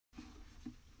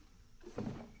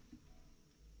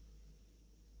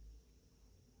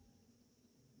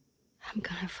I'm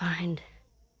gonna find,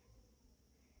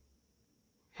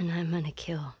 and I'm gonna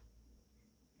kill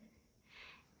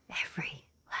every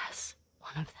last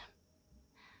one of them.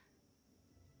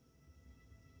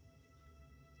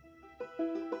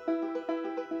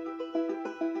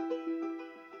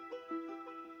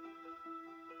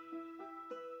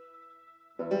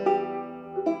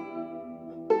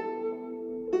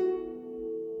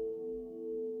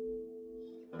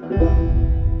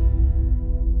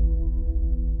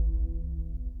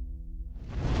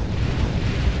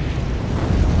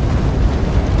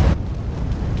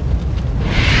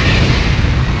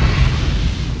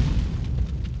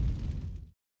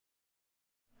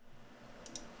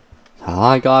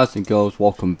 Hi guys and girls,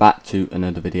 welcome back to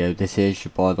another video. This is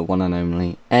your boy, the one and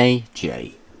only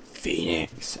AJ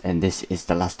Phoenix, and this is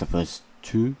The Last of Us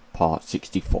 2 part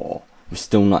 64. We're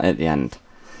still not at the end.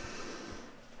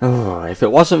 Oh, if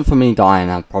it wasn't for me dying,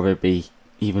 I'd probably be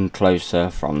even closer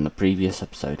from the previous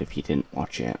episode if you didn't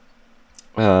watch it.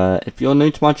 If you're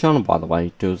new to my channel, by the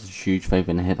way, do us a huge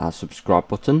favour and hit that subscribe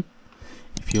button.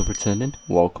 If you're returning,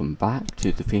 welcome back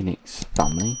to the Phoenix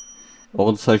family.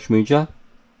 All the social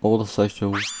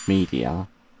media are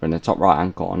in the top right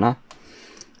hand corner.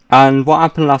 And what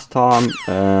happened last time,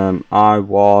 I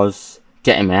was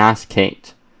getting my ass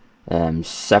kicked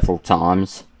several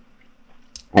times,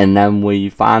 and then we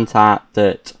found out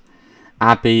that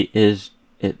Abby is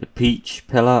at the peach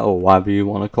pillar, or whatever you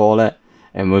want to call it,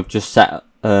 and we've just set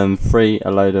free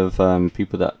a load of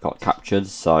people that got captured.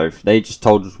 So they just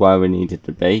told us where we needed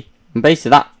to be, and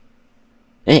basically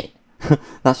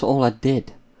that's all I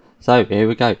did. So here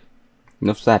we go.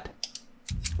 Enough said.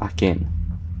 Back in.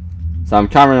 So I'm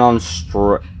carrying on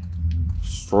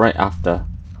straight after.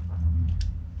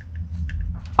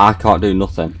 I can't do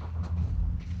nothing.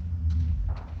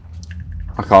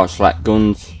 I can't select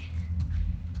guns.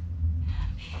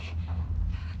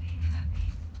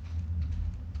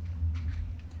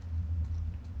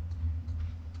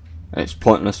 It's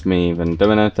pointless me even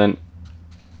doing anything.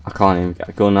 I can't even get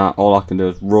a gun out. All I can do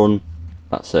is run.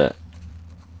 That's it.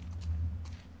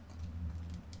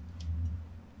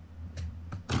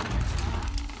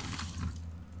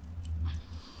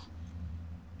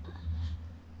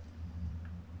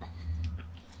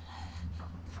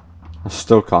 I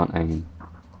still can't aim.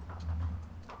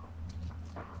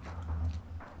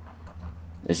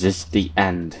 Is this the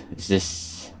end? Is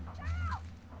this...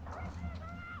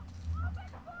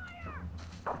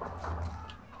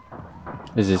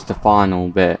 Is this the final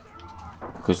bit?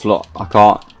 Because look, I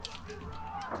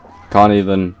can't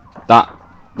even...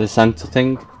 the center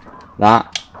thing,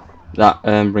 that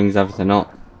brings everything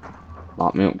up.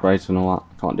 Like my upgrades and all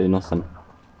that. Can't do nothing.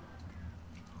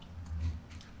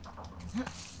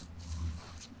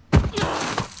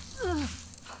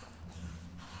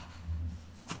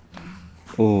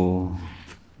 Oh,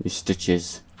 these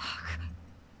stitches.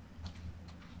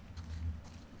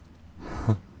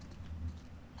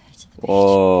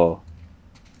 Whoa.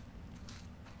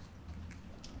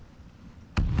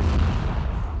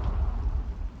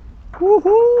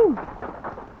 Woohoo!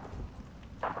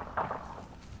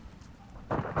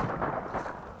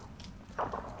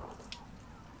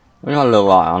 We got a little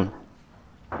light on.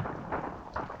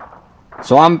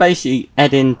 So I'm basically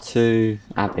heading to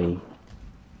Abby.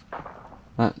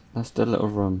 That's the little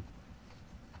run.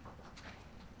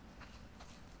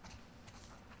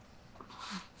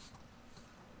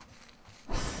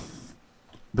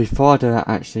 Before I do that,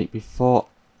 actually,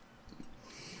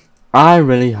 I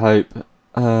really hope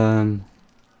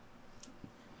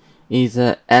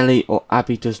either Ellie or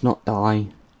Abby does not die.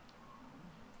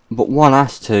 But one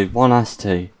has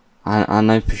to. I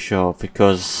know for sure,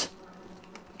 because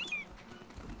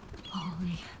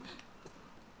Holy.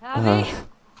 Abby?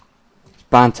 it's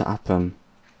bound to happen.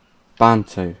 Bound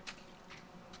to.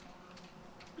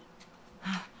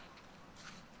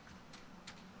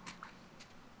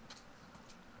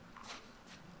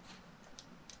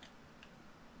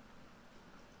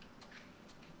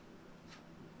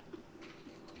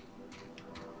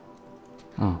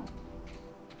 Oh.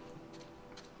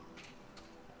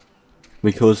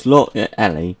 Because look at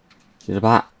Ellie, she's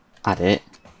about at it.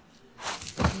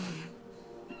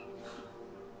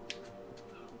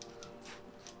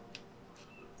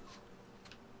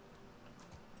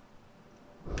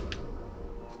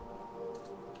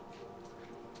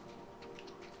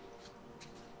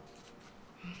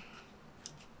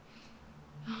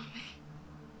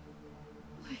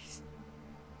 Please.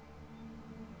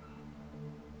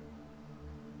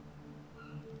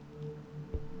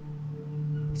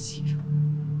 It's you.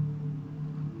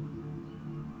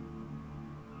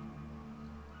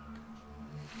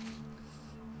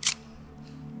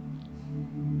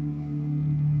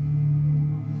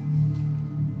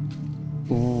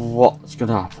 what's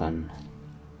gonna happen?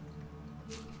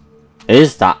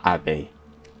 Is that Abby?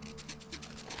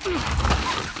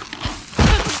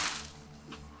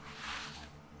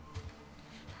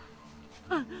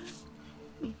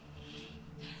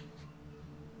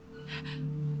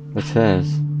 It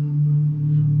is.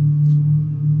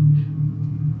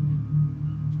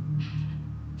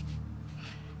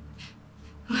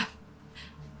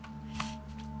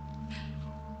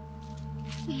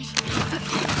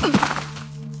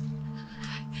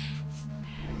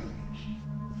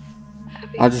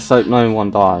 I just hope no one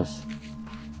dies.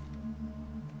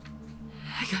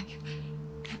 I got you.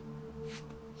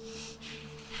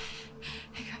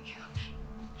 I got you.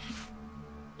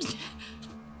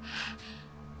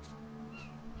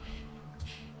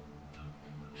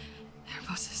 They're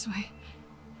both this way.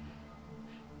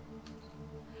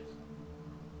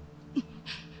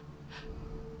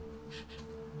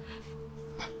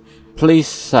 Please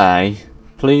say,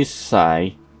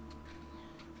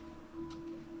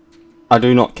 I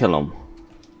do not kill him.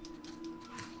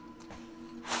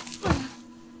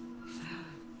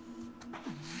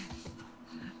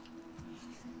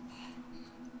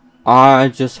 I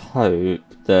just hope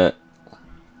that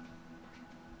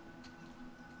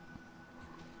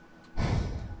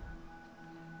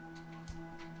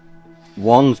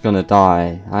one's gonna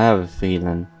die. I have a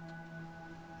feeling.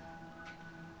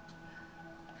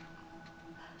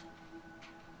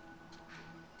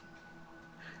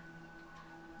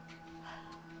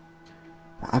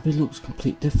 But Abby looks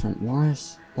completely different. What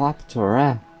happened to her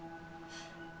hair?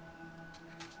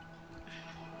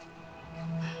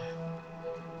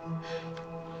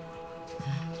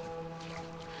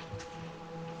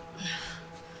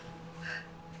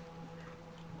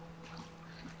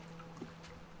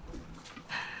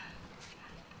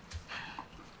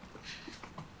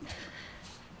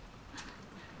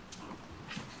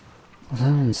 I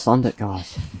don't understand it,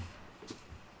 guys.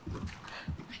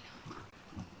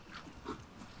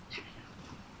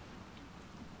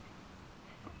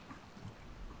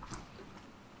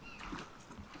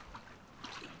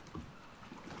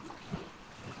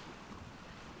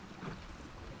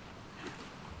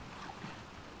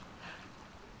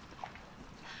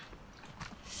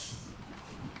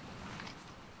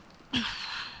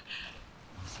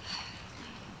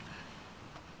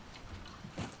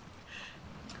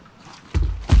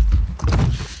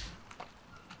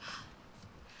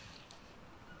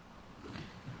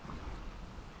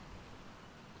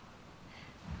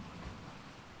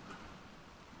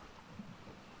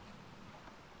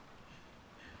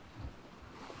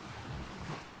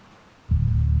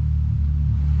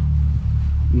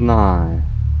 No.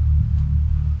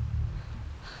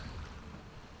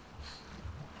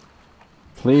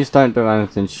 Please don't do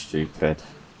anything stupid.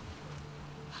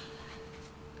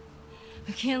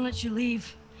 I can't let you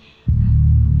leave.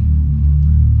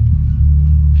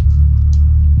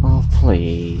 Oh,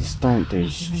 please, don't do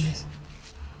stupid.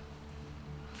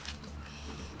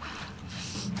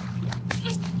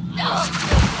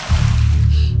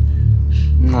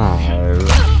 No.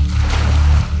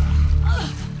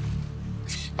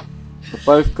 They're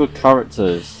both good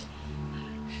characters.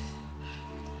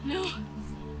 No.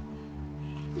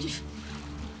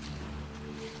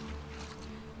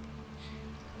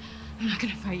 I'm not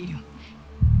gonna fight you.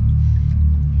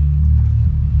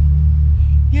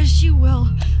 Yes, you will.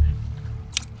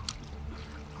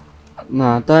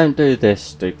 No, don't do this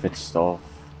stupid stuff.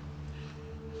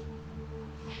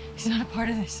 He's not a part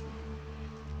of this.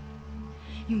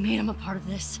 You made him a part of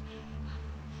this.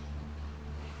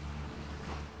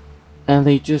 And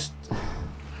they just...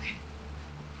 Okay.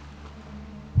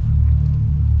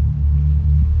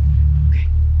 Okay.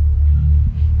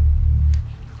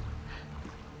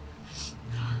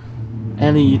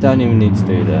 Ellie, you don't even need to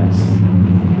do this.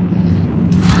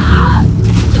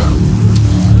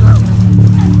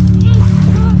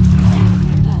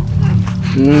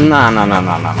 No.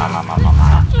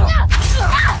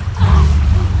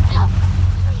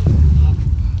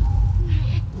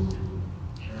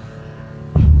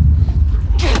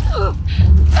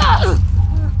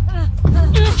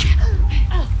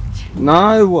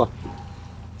 No!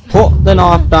 Put the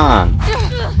knife down!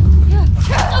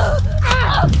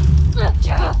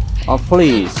 Oh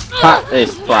please, cut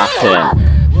this bracket!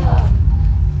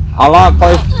 I like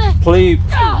both, please!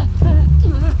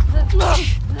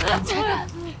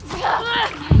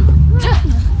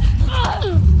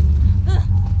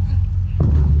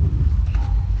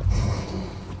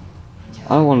 I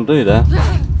don't want to do that.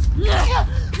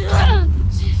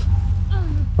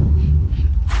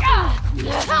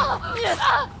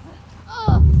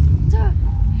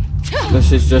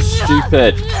 This is just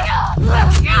stupid.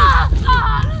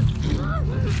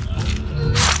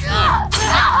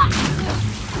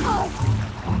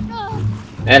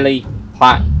 Ellie,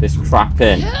 pack this crap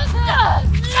in.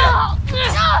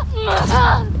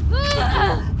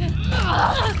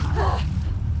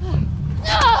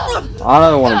 I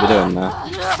don't want to be doing that.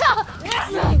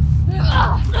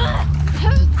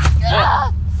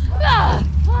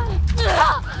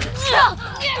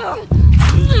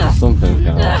 Something's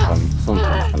gonna happen.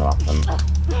 Something's gonna happen.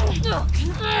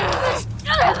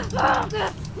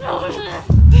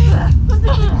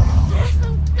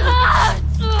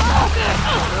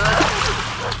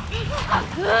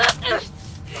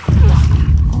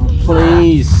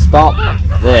 Please stop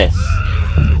this.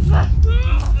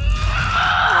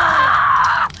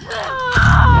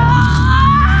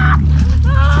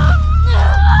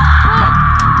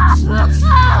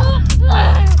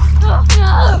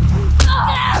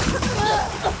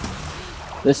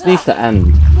 This needs to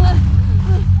end.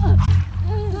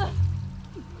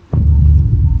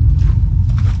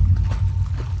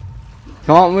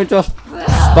 Can't we just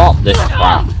stop this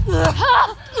crap?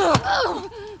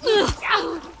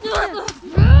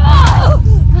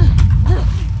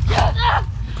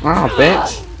 Ow,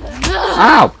 bitch!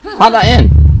 Ow! Put that in!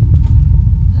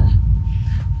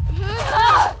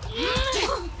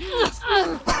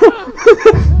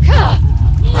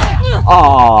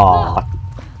 Aww!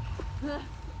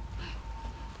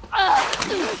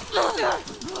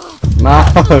 No!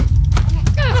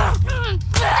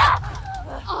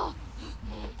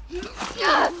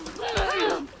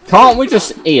 Can't we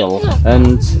just heal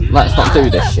and let's not do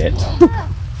this shit?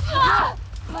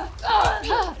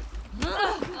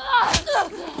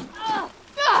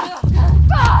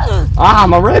 Ah,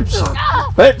 my ribs!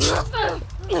 Bitch!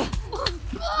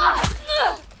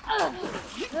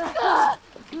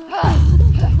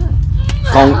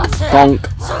 Skonk, skonk,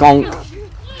 skonk.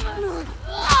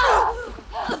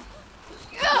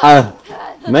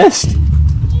 Missed.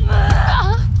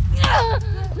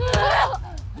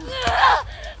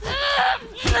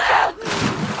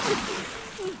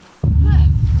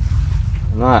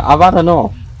 Right, I've had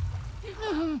enough.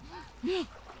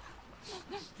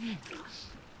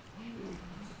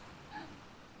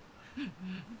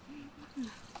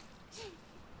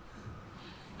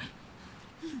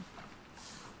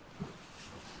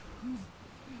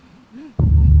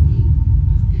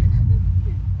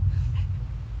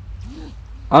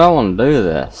 I don't want to do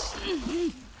this.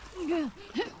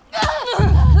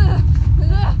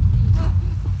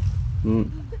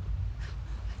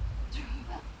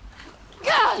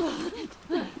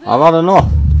 I've had enough.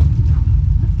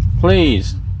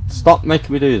 Please, stop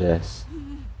making me do this.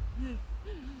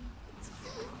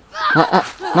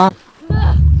 No.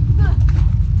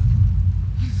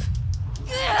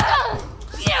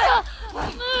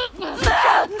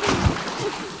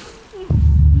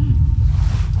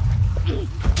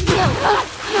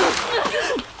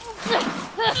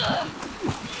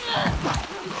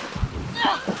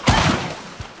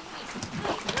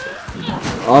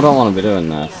 I don't want to be doing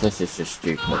this. This is just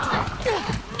stupid.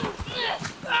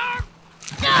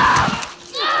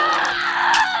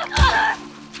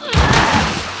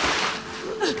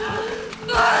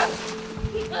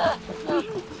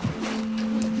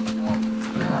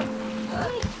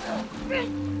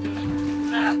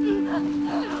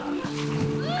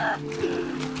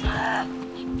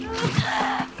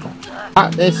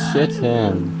 Pack this shit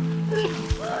in.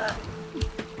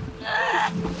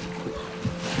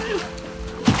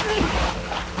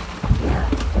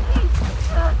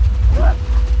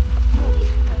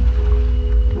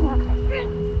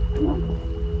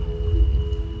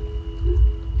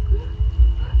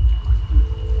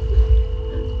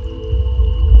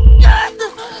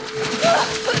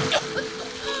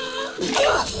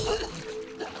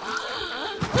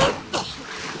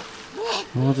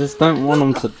 I just don't want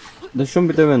them to. They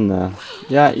shouldn't be doing that.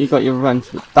 Yeah, you got your revenge,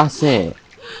 but that's it.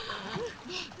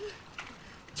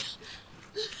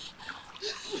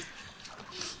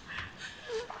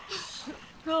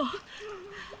 No.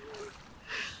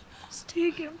 Just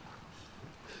take him.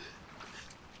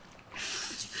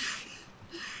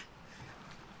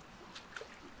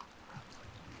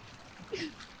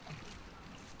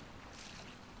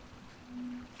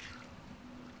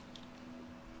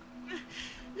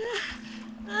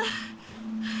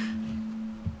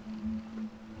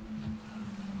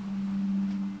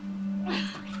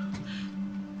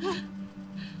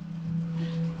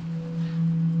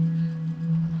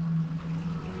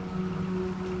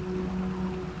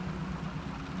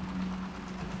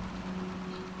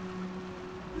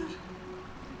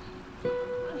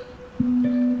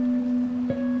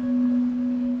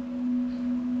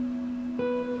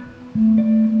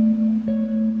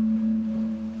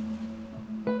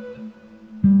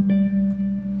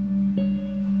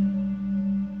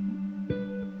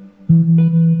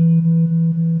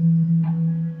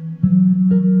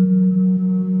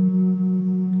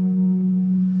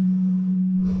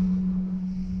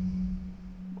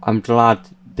 I'm glad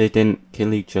they didn't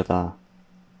kill each other.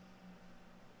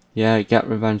 Yeah, get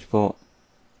revenge, but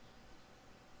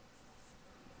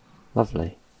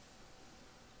lovely.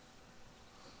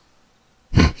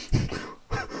 Ugh,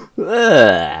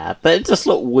 but it just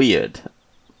looked weird.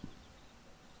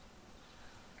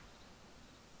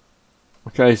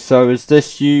 Okay, so is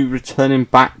this you returning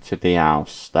back to the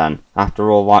house then,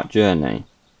 after all that journey?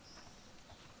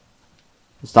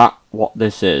 Is that what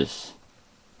this is?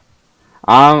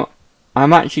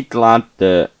 I'm actually glad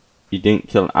that you didn't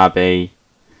kill Abby.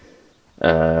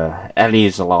 Ellie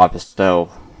is alive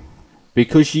still.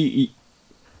 Because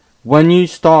when you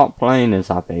start playing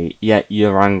as Abby, yeah,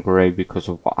 you're angry because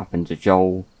of what happened to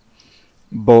Joel.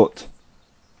 But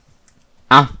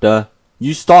after,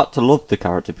 you start to love the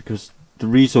character because the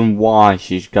reason why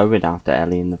she's going after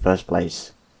Ellie in the first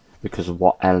place, because of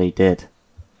what Ellie did.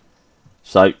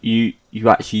 So you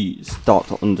actually start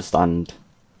to understand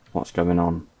what's going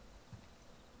on,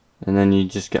 and then you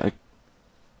just get a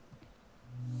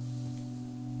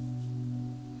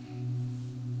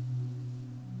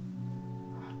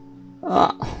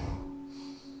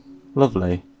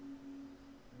lovely.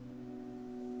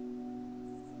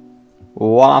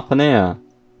 What happened here?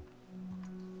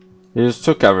 He just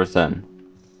took everything.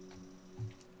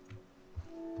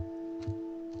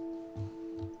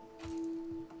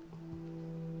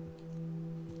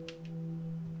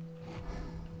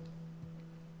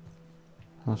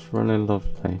 That's really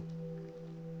lovely.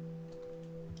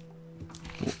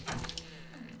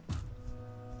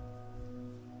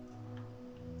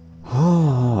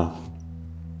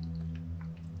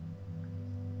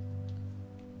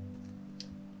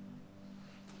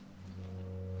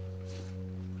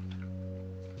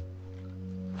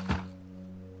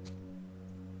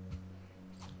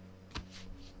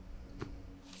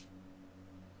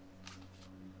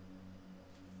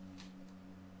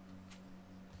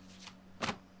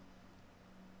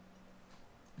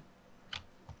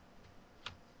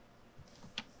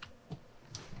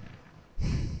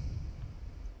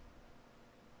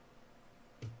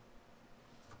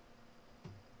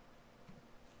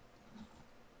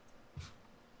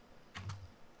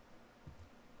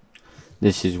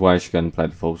 This is where she's going to play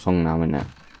the full song now, isn't it?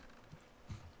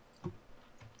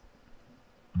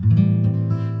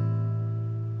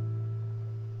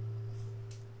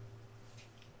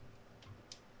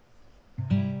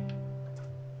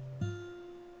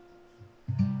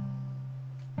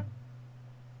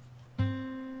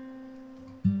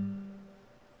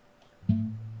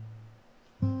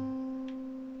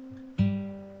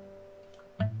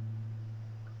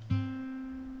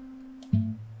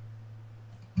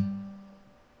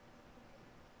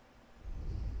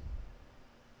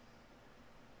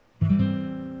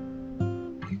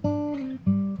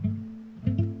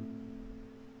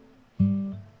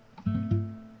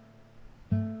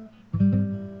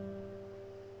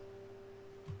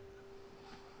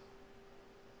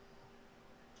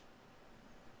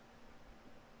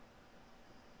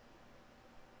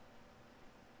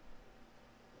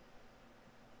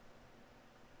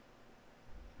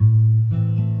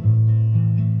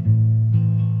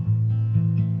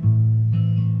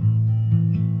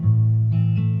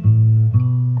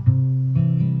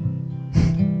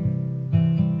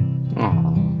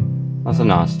 Oh, that's a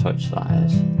nice touch, that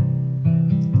is.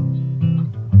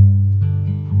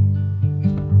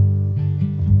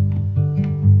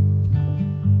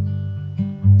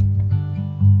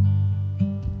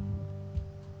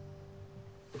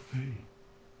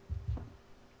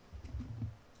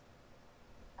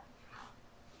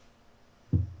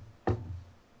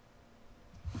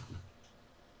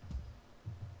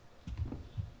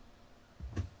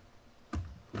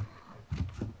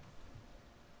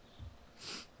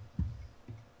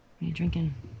 What are you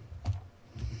drinking?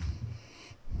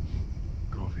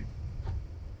 Coffee.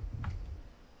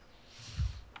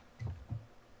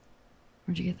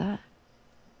 Where'd you get that?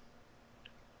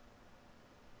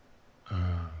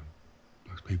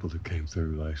 Those people that came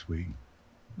through last week.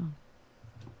 Oh.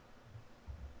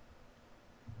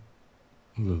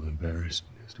 A little embarrassed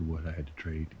as to what I had to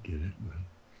trade to get it, but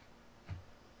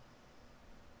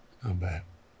it's not bad.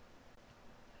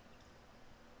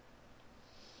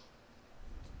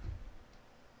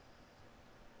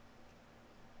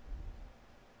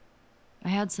 I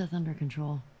had Seth under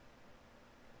control.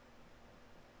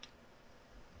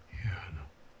 Yeah, I know.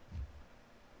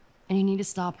 And you need to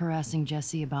stop harassing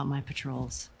Jesse about my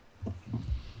patrols.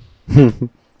 Okay.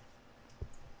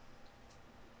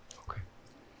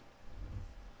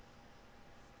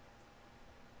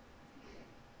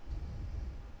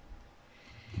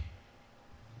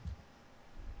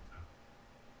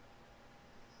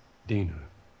 Dina,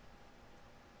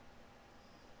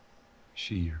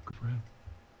 she your friend?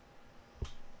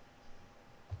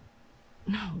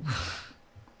 No.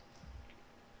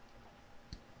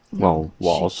 Well,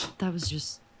 was. That was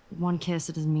just one kiss.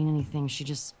 It doesn't mean anything. She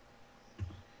just... I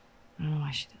don't know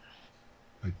why she did that.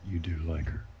 But you do like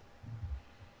her.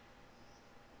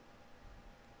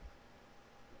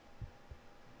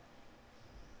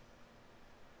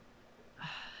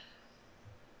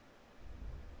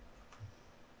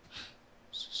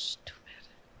 Stupid.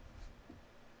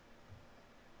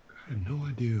 I have no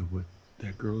idea what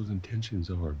that girl's intentions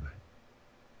are,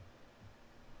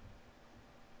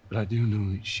 but I do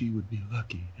know that she would be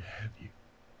lucky to have you.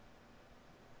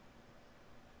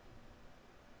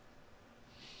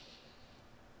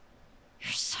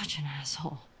 You're such an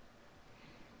asshole.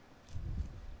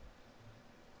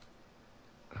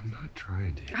 I'm not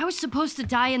trying to. I was supposed to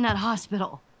die in that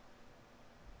hospital.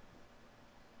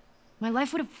 My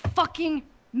life would have fucking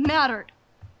mattered.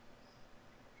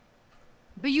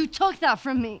 But you took that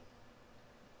from me.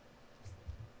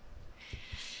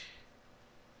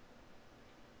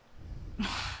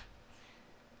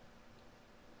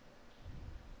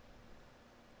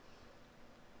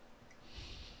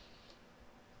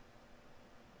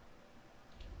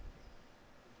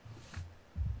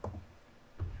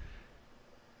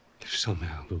 If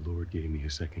somehow the Lord gave me a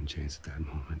second chance at that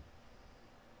moment,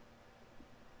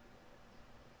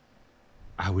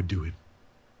 I would do it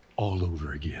all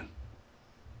over again.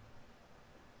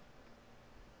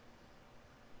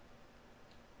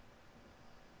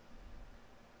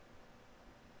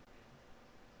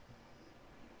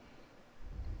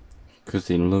 Because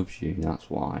he loves you, that's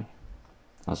why.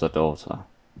 As a daughter.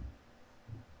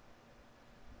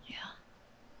 Yeah.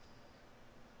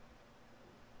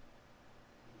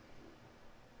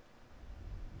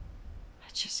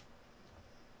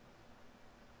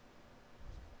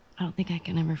 I don't think I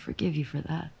can ever forgive you for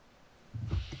that.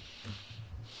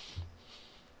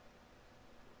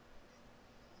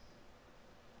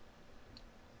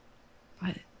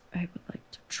 But I would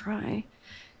like to try.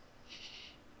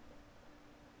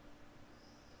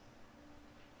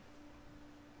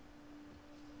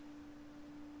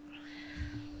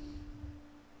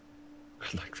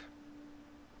 I like that.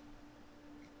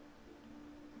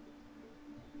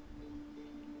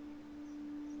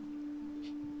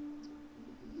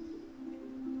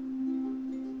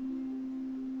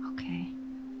 Okay.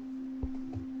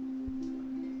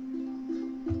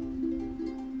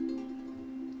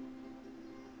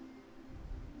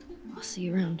 I'll see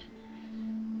you around.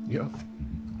 Yeah.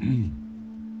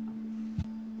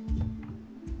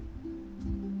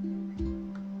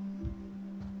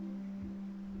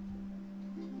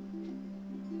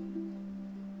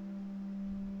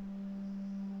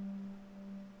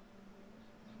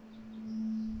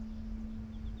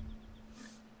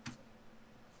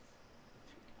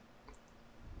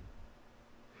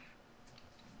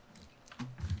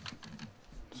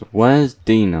 So where's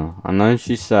Dina? I know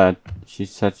she said she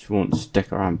wants to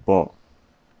stick around, but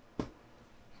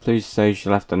please say she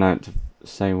left a note to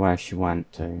say where she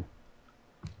went to.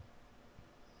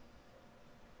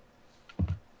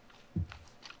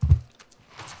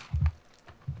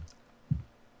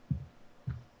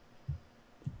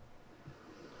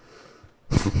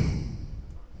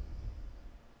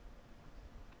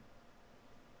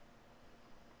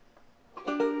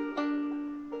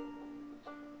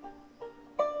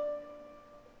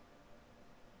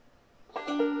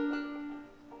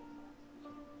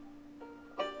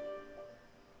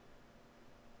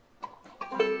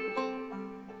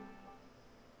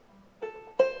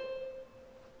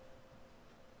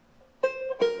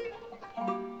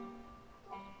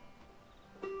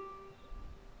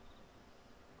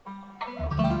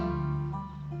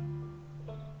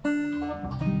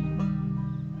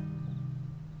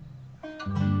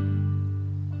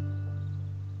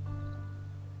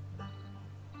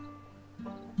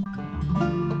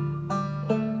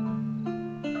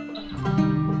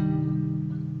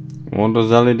 What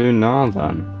does Ellie do now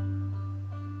then?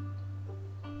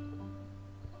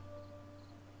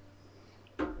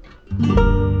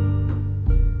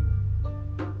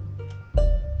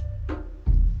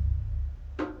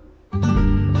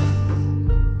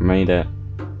 Made it.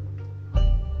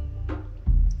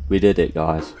 We did it,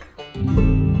 guys.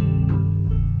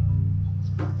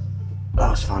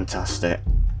 That was fantastic.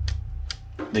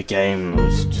 The game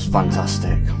was just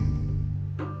fantastic.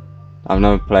 I've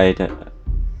never played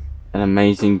an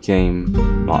amazing game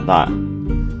like that.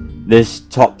 This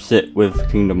tops it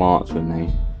with Kingdom Hearts with me.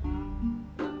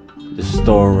 The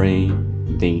story,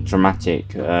 the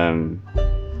dramatic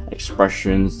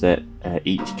expressions that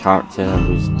each character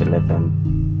was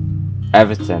delivering.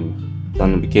 Everything.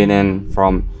 From the beginning,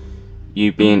 from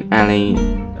you being Ellie,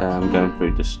 going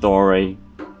through the story,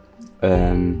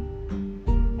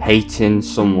 hating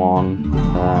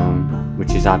someone,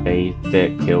 which is Abby,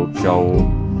 that killed Joel,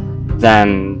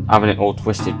 then having it all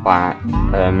twisted back,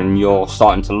 and you're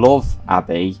starting to love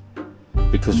Abby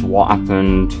because what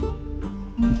happened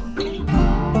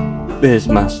is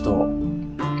messed up.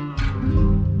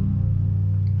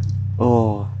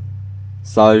 Oh,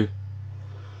 so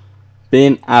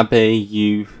being Abby,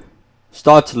 you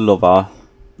start to love her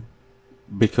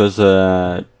because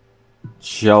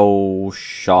Joel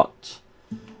shot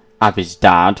Abby's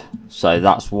dad, so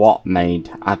that's what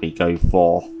made Abby go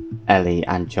for Ellie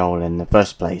and Joel in the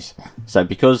first place. So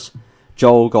because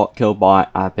Joel got killed by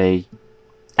Abby,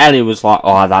 Ellie was like,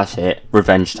 oh, that's it,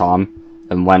 revenge time,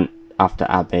 and went after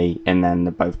Abby, and then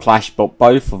they both clashed, but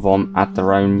both of them had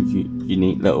their own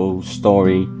unique little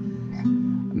story,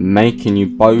 making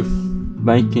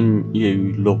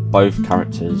you love both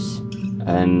characters.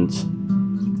 And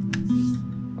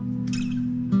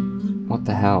what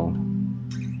the hell?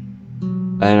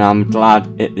 And I'm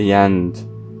glad at the end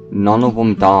none of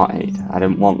them died. I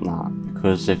didn't want that,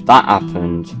 because if that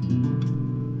happened,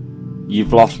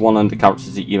 you've lost one of the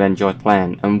characters that you enjoyed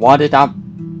playing. And why did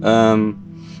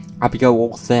Abby go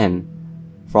all thin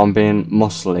from being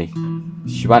muscly?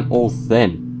 She went all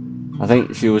thin. I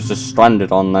think she was just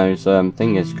stranded on those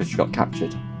thingies because she got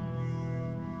captured.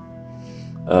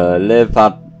 Liv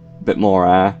had a bit more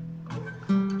hair.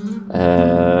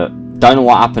 Don't know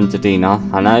what happened to Dina.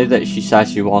 I know that she said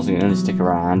she wasn't going to stick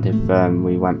around if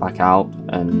we went back out,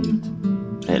 and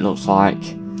it looks like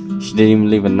she didn't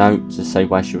even leave a note to say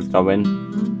where she was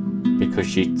going, because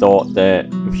she thought that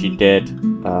if she did,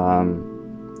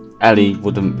 Ellie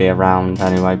wouldn't be around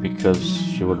anyway, because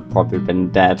she would have probably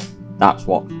been dead. That's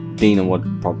what Dina would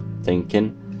probably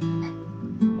thinking.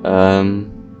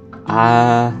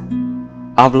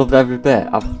 I've loved every bit.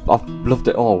 I've loved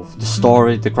it all. The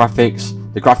story, the graphics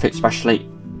especially,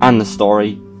 and the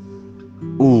story.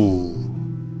 Ooh,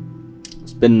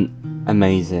 it's been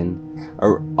amazing.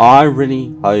 I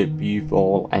really hope you've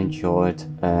all enjoyed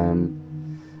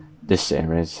this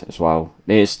series as well.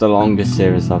 It's the longest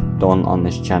series I've done on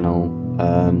this channel.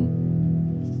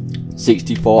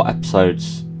 64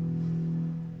 episodes.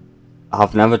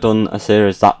 I've never done a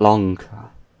series that long.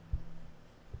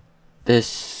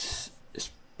 It's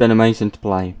been amazing to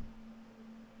play.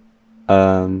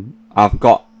 I've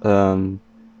got to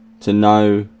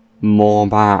know more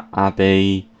about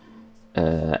Abby,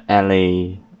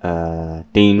 Ellie,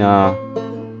 Dina,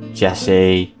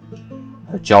 Jesse,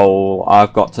 Joel.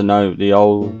 I've got to know the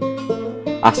whole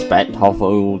aspect of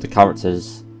all the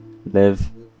characters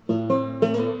live,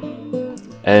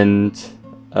 and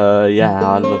yeah,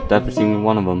 I loved every single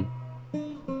one of them.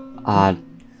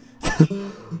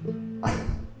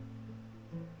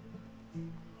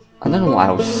 I don't know what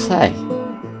else to say.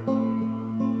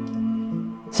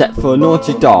 Except for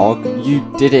Naughty Dog, you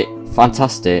did it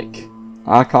fantastic.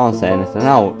 I can't say anything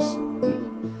else.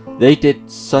 They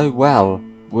did so well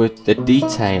with the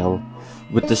detail,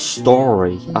 with the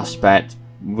story aspect,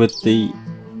 with the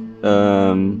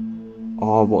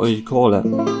oh, what do you call it?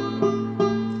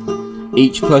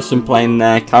 Each person playing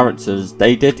their characters,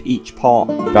 they did each part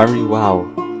very well.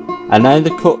 I know they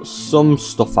cut some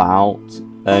stuff out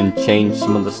and changed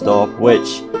some of the stuff,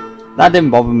 which that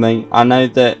didn't bother me. I know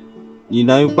that, you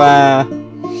know, where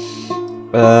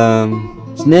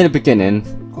it's near the beginning,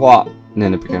 quite near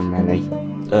the beginning really,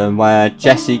 where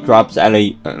Jesse grabs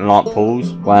Ellie and like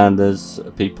pulls where there's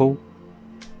people,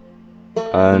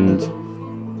 and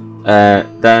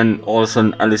then all of a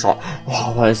sudden Ellie's like,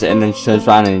 oh, what is it? And then she turns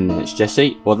around and it's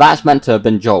Jesse. Well, that's meant to have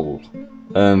been Joel,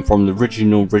 from the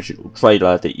original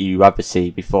trailer that you ever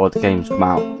see before the games come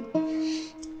out.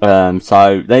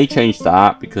 So they changed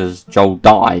that because Joel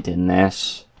died in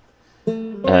this,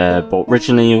 but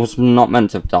originally he was not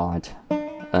meant to have died.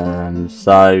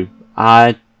 So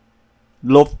I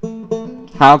love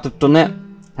how they've done it,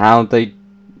 how they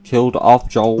killed off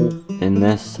Joel in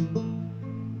this.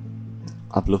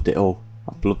 I've loved it all.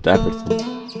 I've loved everything.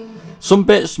 Some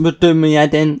bits were doing me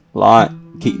head in, like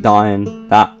keep dying.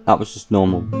 That was just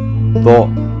normal. But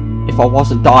if I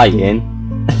wasn't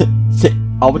dying,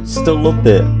 I would still loved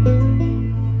it.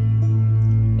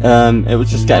 It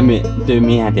was just doing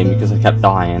me head in because I kept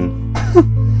dying.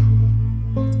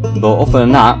 But other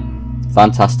than that,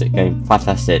 fantastic game,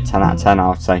 fantastic. 10 out of 10, I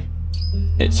would say.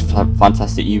 It's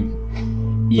fantastic.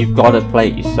 You've got to play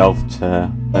it yourself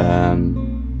to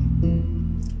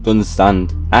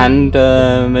understand. And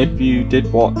if you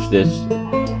did watch this,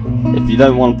 if you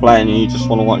don't want to play it and you just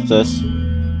want to watch this,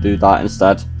 do that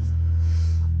instead.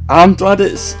 I'm glad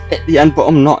it's at the end, but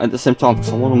I'm not at the same time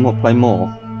because I want to play more.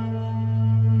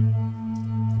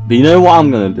 But you know what I'm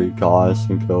gonna do, guys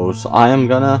and girls? I am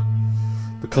gonna,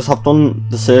 because I've done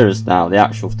the series now, the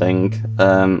actual thing.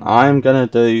 I am gonna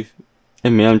do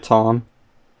in my own time,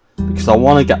 because I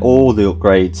want to get all the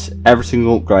upgrades, every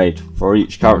single upgrade for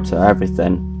each character,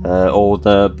 everything, all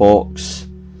the books.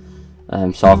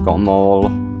 So I've got them all,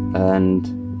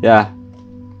 and yeah,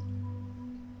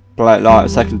 play it like a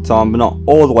second time, but not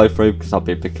all the way through because I'll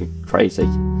be a bit crazy.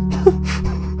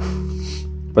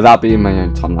 But that'll be in my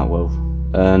own time, that will.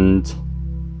 And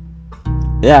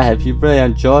yeah, if you really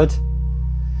enjoyed,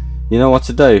 you know what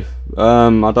to do. I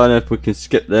don't know if we can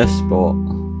skip this, but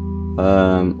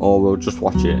or we'll just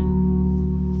watch it.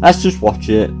 Let's just watch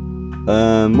it.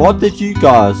 What did you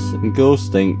guys and girls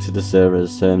think to the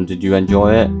series? Did you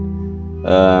enjoy it?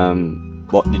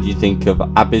 What did you think of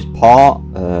Abby's part,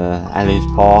 Ellie's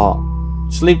part?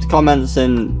 Just leave the comments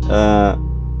in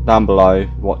down below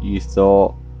what you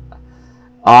thought.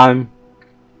 I'm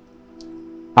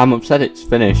upset it's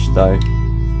finished though.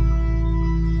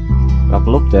 I've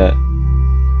loved it.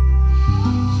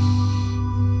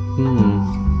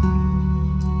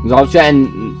 I was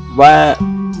getting where,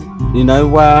 you know,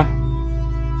 where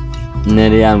near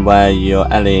the end where you're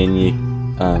Ellie and you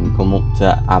come up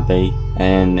to Abby,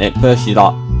 and at first you're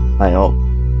like, hey up,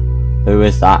 who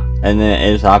is that? And then it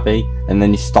is Abby, and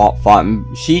then you start fighting.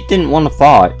 She didn't want to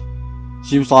fight.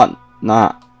 She was like,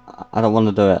 nah, I don't want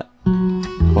to do it.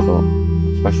 Hold on.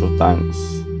 Special thanks.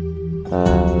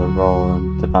 Roll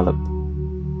and develop.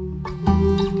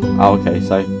 Oh, okay,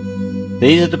 so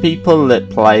these are the people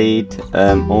that played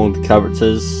all the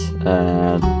characters.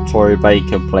 Tori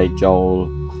Baker played Joel.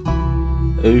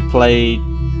 Who played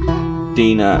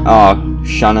Dina? Oh,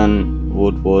 Shannon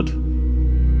Woodward.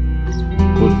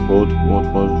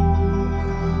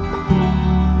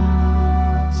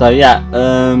 So yeah,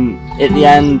 at the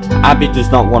end, Abby does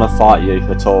not want to fight you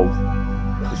at all.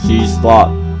 She's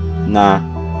like, nah.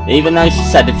 Even though she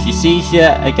said if she sees you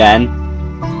again,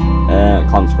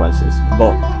 consequences.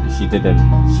 But she didn't.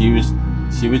 She was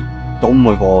done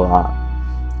with all that.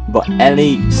 But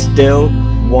Ellie still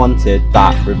wanted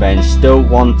that revenge. Still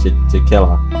wanted to kill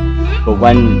her. But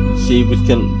when she was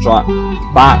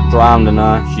back drowning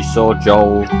her, she saw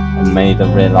Joel and made her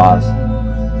realise,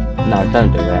 no,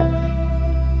 don't do it.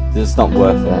 It's not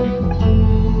worth it.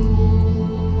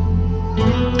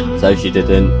 So she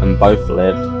didn't, and both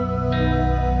lived.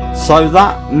 So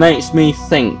that makes me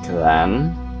think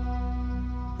then,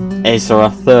 is there a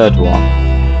third one?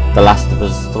 The Last of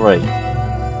Us 3?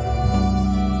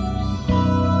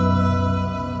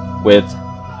 With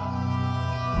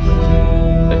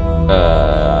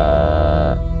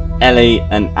Ellie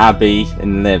and Abby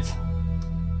and Liv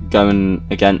going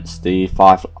against the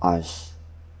Fireflies.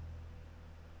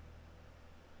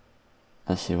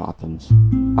 Let's see what happens.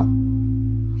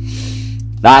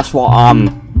 That's what I'm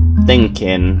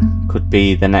thinking could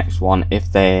be the next one, if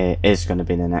there is going to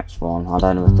be the next one. I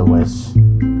don't know if there is.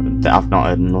 I've not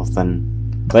heard nothing.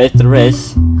 But if there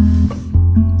is,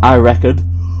 I reckon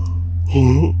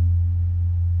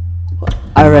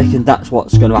that's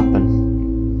what's going to happen.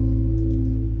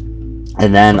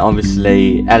 And then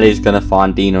obviously Ellie's going to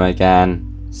find Dina again,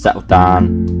 settle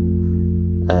down,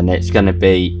 and it's going to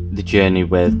be the journey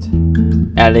with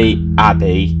Ellie,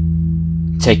 Abby,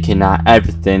 taking out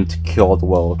everything to cure the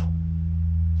world.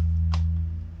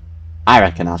 I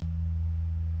reckon that's.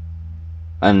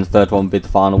 And the third one will be the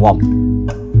final one.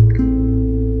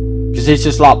 Because it's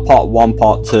just like part 1,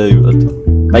 part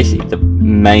 2, basically the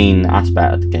main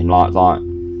aspect of the game, like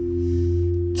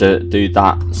to do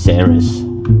that series.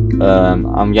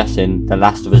 I'm guessing The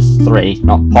Last of Us 3,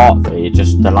 not part 3,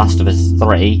 just The Last of Us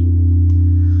 3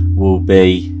 will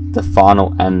be the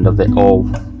final end of it all.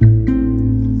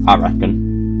 I reckon.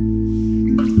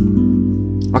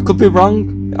 I could be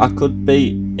wrong. There could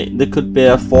be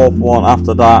a 4th one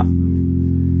after that,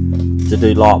 to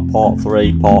do like part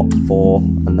 3, part 4,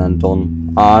 and then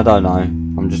done. I don't know.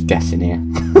 I'm just guessing here.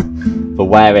 But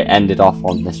where it ended off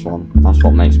on this one, that's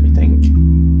what makes me think.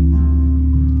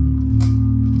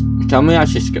 Can we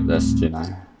actually skip this, do you know?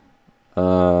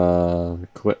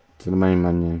 Quit to the main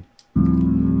menu.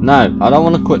 No, I don't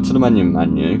want to quit to the menu.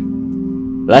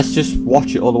 Let's just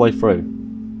watch it all the way through.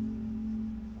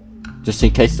 Just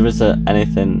in case there is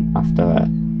anything after it.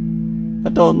 I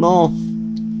don't know.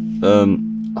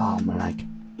 Oh, my leg.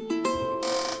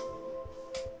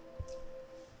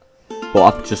 But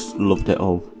I've just loved it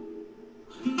all.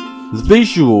 The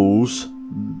visuals,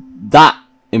 that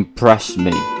impressed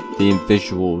me. The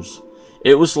visuals.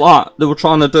 It was like they were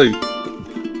trying to do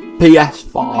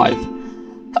PS5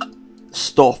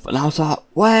 stuff, and I was like,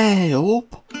 way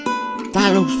up.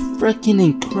 That looks freaking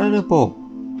incredible.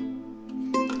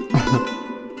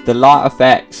 The light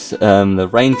effects, the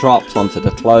raindrops onto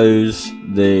the clothes,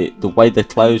 the way the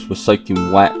clothes were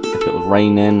soaking wet if it was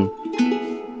raining,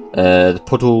 the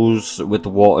puddles with the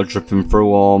water dripping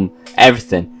through them,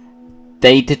 everything.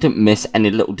 They didn't miss any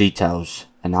little details,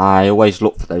 and I always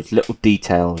look for those little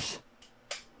details.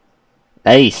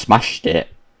 They smashed it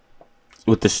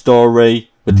with the story,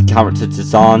 with the character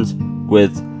designs,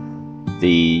 with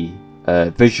the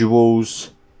visuals,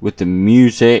 with the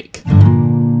music,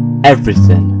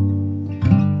 everything.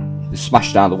 They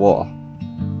smashed it out of the water.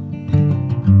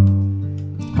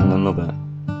 And I love it.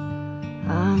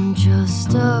 I'm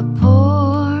just a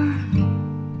poor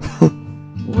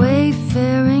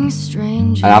wayfaring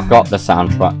stranger. And I've got the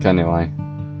soundtrack anyway.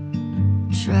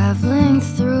 Traveling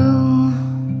through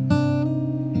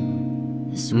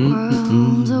this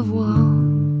world of woe.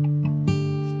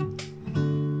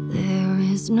 There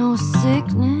is no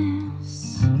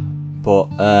sickness, But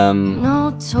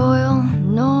no toil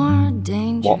nor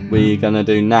danger. what we're gonna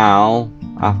do now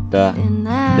after In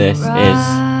that this is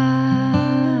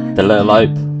ride the Little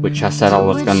Hope, which I said I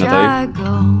was which gonna I do, go,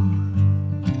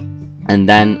 and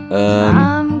then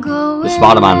I'm going the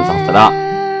Spider-Man's after that.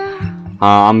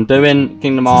 I'm doing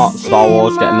Kingdom Hearts, Star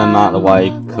Wars, getting them out of the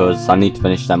way because I need to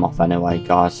finish them off anyway,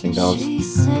 guys and girls. She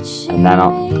said she And then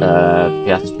made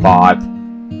PS5,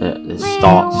 it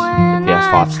starts the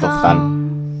PS5 stuff then.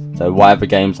 So whatever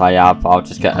games I have, I'll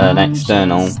just get an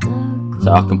external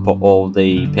so I can put all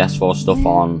the PS4 stuff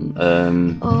on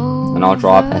an hard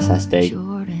drive SSD,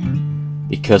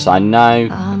 because I know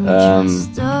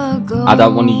I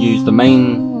don't want to use the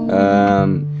main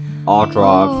hard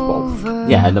drive, well,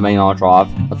 yeah, the main hard drive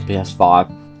of the PS5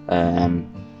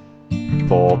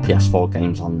 for PS4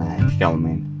 games on there, if you get what I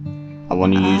mean. I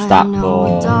want to use that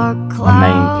for my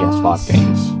main PS5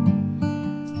 games.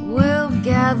 will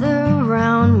gather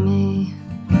around me.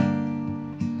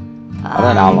 I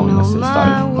don't know how long this is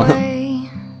though.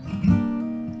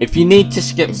 If you need to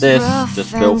skip this,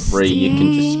 just feel free, you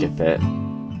can just skip it.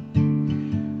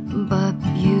 But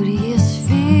beauteous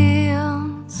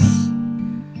fields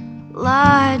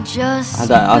lie just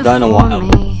I don't know what before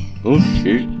else. me, Oh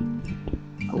shoot.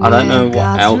 I don't know what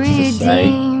where else God's to say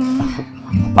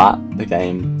redeemed about the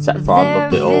game, except for I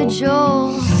loved it their all.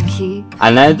 vigils keep.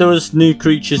 I know there was new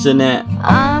creatures in it.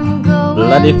 I'm going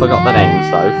Bloody forgot the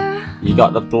names though. You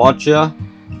got the Blodger,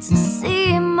 to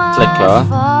see my Clicker,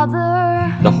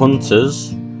 father. the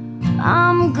Hunters.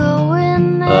 I'm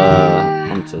going there.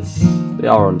 Hunters. They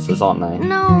are Hunters, aren't they?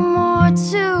 No more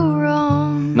to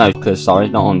roam. No, because sorry,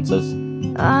 not Hunters.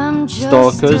 I'm just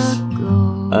Stalkers, a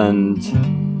and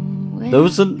there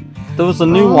was a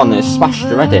new one that smashed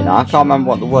the Reddit. I can't remember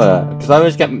what they were because I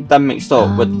always get them mixed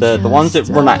up with the ones that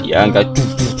run at you and go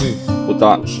with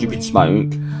that stupid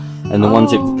smoke, and the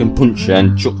ones that can punch you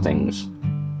and chuck things.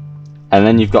 And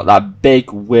then you've got that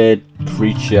big weird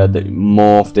creature that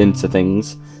morphed into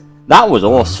things. That was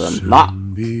awesome. That.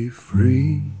 Be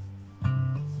free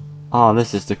Oh,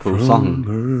 this is the cool song.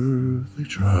 from earthly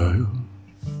trial.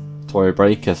 Tory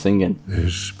Breaker singing.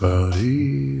 This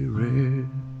body red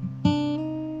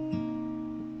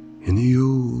in the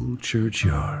old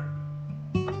churchyard.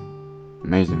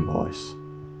 Amazing voice.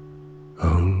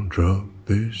 I'll drop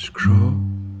this cross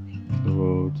The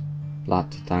road. Glad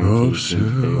to thank of you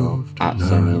for your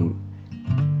accent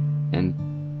and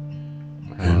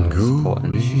and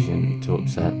supporting go decision to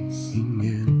upsets.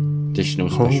 in Additional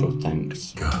special home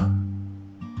thanks. God.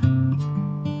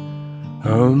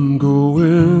 I'm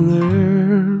going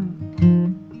there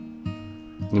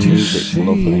The to music's see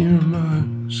lovely. my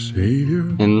Savior.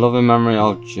 In loving memory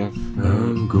of Jeff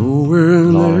I'm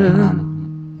going Laurie there. Ann.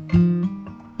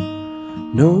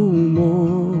 No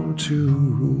more to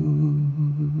roam.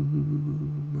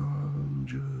 I'm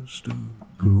just a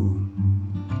going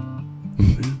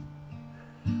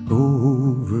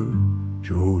over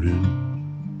Jordan.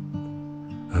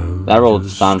 I'm They're all the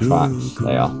just soundtracks, a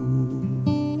they are. going.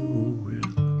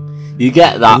 You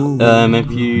get that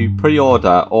if you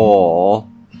pre-order or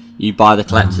you buy the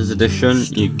collector's edition,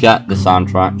 you get the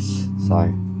soundtracks. So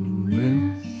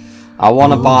I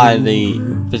want to buy the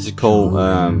physical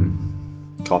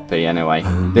copy anyway.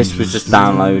 This was just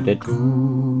downloaded.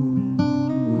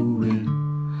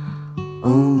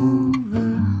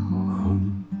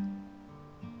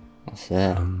 That's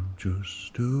it. I'm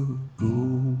just a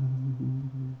going.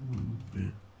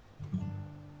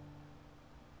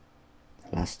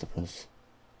 Last of Us.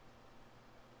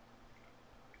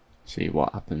 See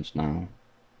what happens now.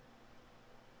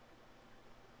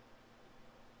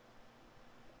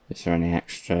 Is there any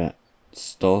extra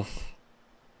stuff?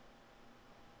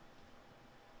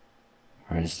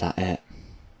 Or is that it?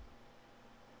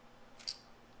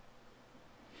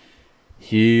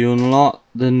 You unlock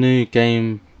the new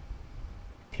game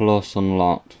plus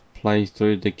unlocked. Play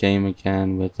through the game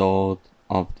again with all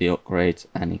of the upgrades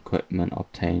and equipment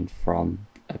obtained from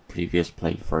a previous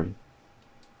playthrough.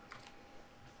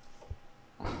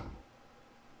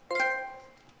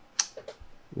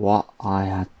 What I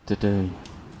had to do.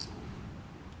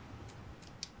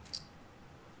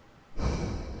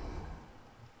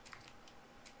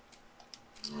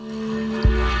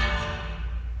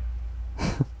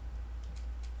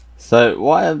 So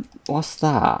what's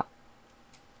that?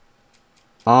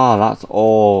 Ah, that's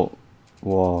all.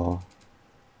 Whoa.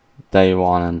 Day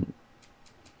one, and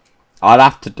I'd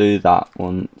have to do that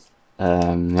once.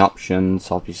 The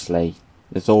options, obviously,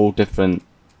 there's all different.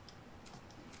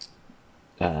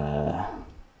 You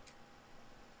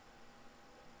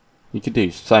could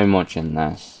do so much in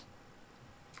this.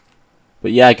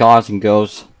 But yeah, guys and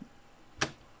girls,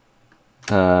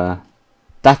 that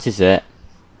is it.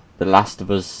 The Last of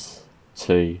Us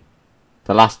 2.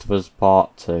 The Last of Us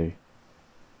Part 2.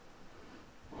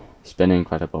 It's been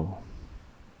incredible.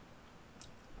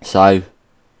 So,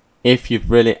 if you've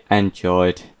really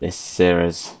enjoyed this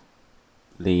series,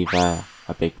 leave a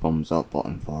big thumbs up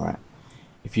button for it.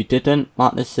 If you didn't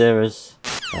like this series,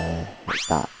 hit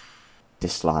that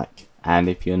dislike. And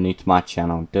if you're new to my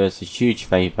channel, do us a huge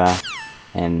favour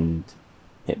and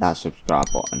hit that subscribe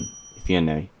button if you're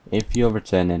new. If you're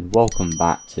returning, welcome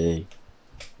back to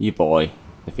your boy,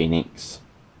 the Phoenix.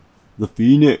 The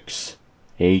Phoenix!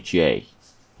 AJ.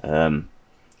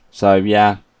 So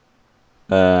yeah,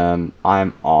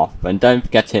 I'm off. And don't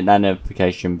forget to hit that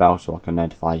notification bell so I can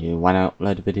notify you when I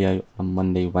upload a video on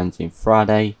Monday, Wednesday and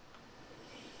Friday.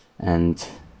 And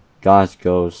guys,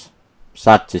 girls,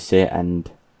 sad to see it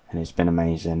end, and it's been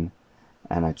amazing.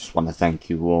 And I just want to thank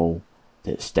you all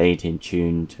that stayed in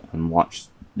tuned and watched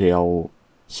the whole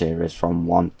series from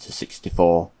 1 to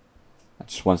 64. I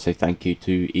just want to say thank you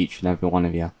to each and every one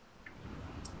of you.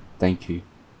 Thank you.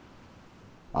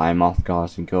 I'm off,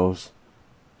 guys and girls.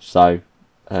 So,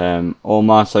 all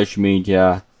my social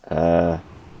media,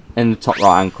 in the top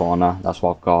right hand corner, that's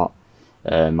what I've got.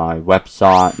 My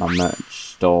website, my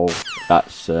merch store,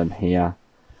 that's here.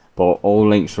 But all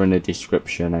links are in the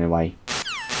description anyway.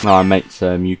 My mates'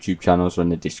 YouTube channels are in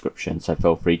the description, so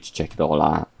feel free to check it all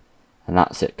out. And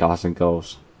that's it, guys and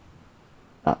girls.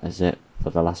 That is it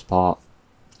for the last part.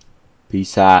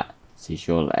 Peace out. See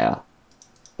you all later.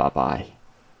 Bye bye.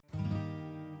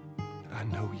 I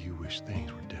know you wish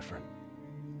things were different.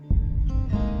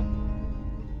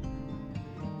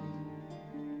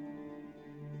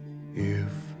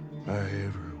 If I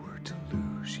ever were to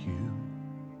lose you,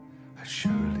 I'd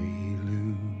surely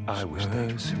lose I wish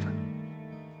things were different.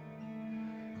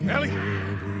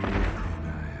 Everything I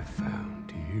have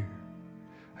found here,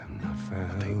 I'm not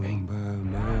found by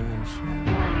myself.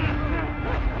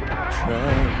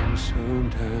 Try,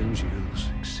 sometimes you'll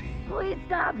succeed. Please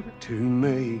stop. To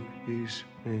make this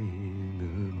man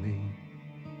of me.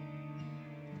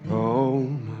 All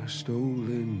my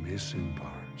stolen missing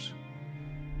parts,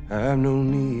 I've no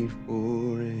need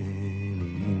for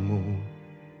any more.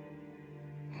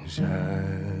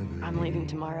 I'm leaving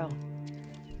tomorrow.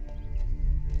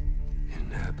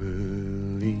 And I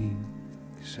believe,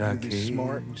 'cause I You'd be can't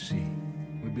smart. see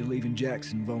We'd be leaving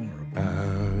Jackson vulnerable.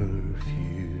 our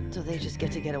future. So they just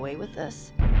get to get away with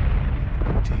this?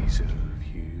 Days of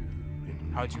you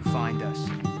and How'd you find us?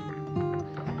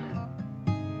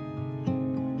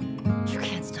 You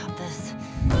can't stop this.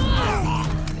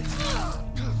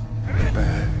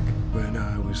 back when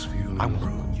I was feeling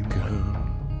broken.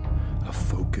 I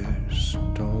focused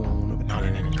on a Not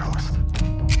at any cost.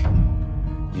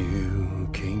 You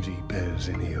came deep as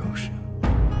in the ocean.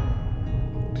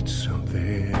 Did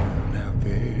something out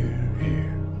there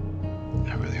here.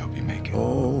 I really hope you make it.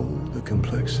 All the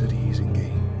complexities in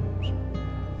games.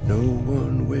 No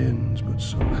one wins, but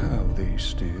somehow they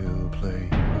still play.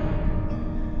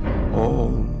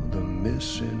 All the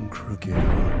missing crooked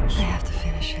hearts. I have to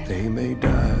finish it. They may die,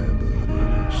 but in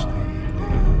us they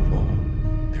live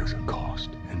on. There's a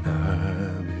cost. And I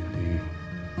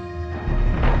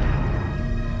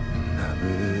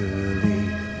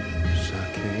believe, 'cause I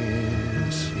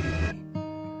can see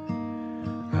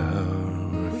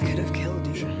our We could have killed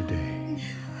you. future day.